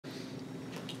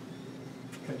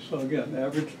Okay, so again,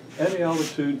 average, any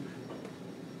altitude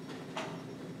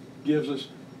gives us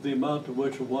the amount to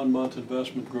which a 1 month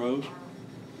investment grows.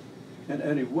 And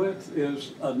any width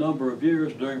is a number of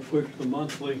years during which the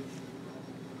monthly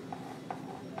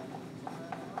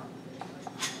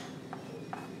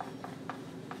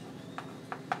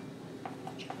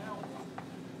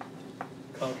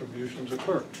contributions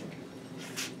occur.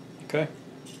 Okay?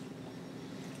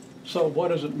 So what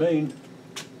does it mean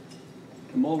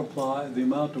to multiply the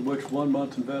amount to which 1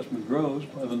 month investment grows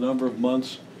by the number of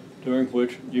months during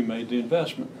which you made the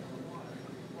investment?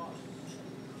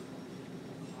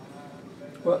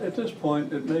 Well, at this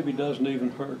point, it maybe doesn't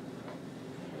even hurt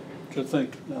to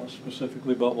think now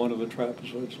specifically about one of the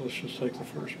trapezoids. Let's just take the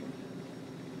first one.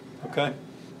 Okay?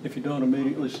 If you don't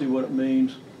immediately see what it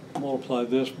means, multiply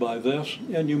this by this,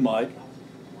 and you might.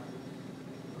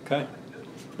 Okay?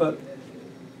 But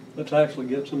let's actually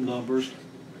get some numbers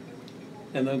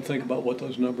and then think about what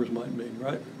those numbers might mean,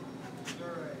 right?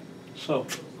 So,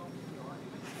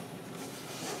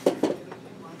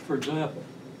 for example,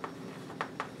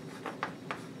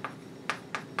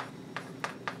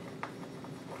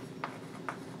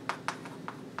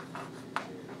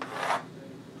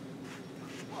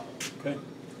 okay,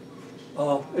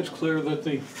 it's clear that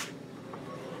the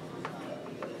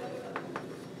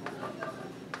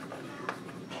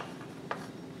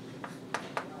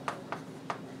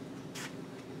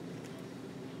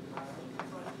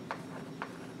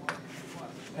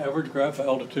average graph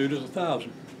altitude is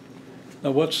 1,000.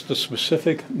 Now what's the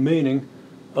specific meaning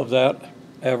of that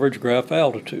average graph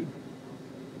altitude?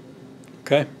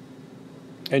 Okay?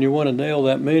 And you want to nail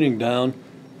that meaning down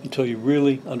until you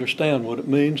really understand what it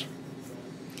means.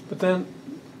 But then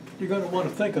you're going to want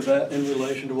to think of that in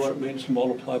relation to what it means to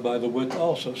multiply by the width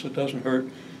also. So it doesn't hurt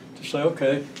to say,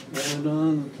 okay, I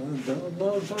don't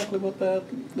know exactly what that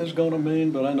is going to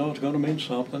mean, but I know it's going to mean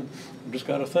something. I've just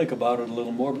got to think about it a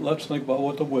little more, but let's think about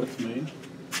what the width means.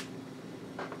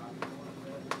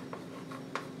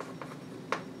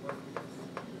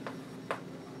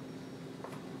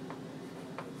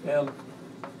 And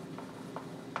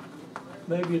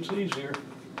maybe it's easier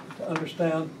to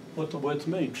understand what the width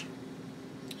means.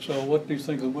 So what do you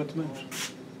think the width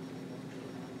means?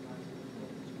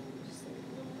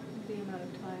 The amount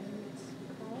of time it's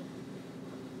called.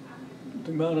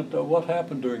 The amount of what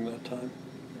happened during that time.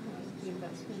 The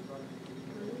investment.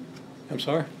 I'm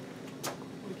sorry?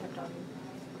 We kept on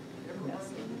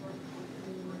investing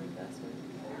in investment.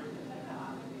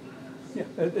 Yeah,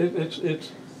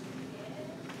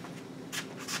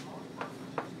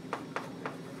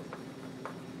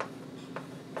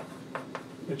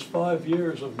 it's 5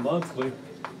 years of monthly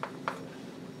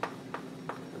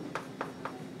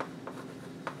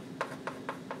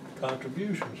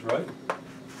contributions, right?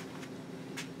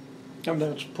 I mean,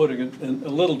 that's putting it in a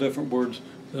little different words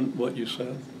than what you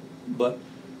said, but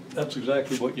that's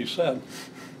exactly what you said.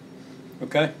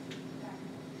 Okay?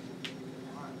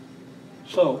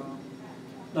 So,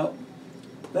 now,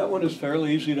 that one is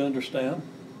fairly easy to understand.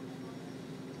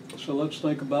 So let's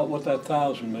think about what that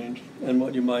 1,000 means and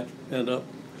what you might end up.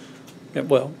 Yeah,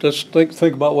 well, just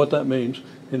think about what that means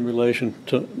in relation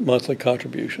to monthly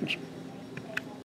contributions.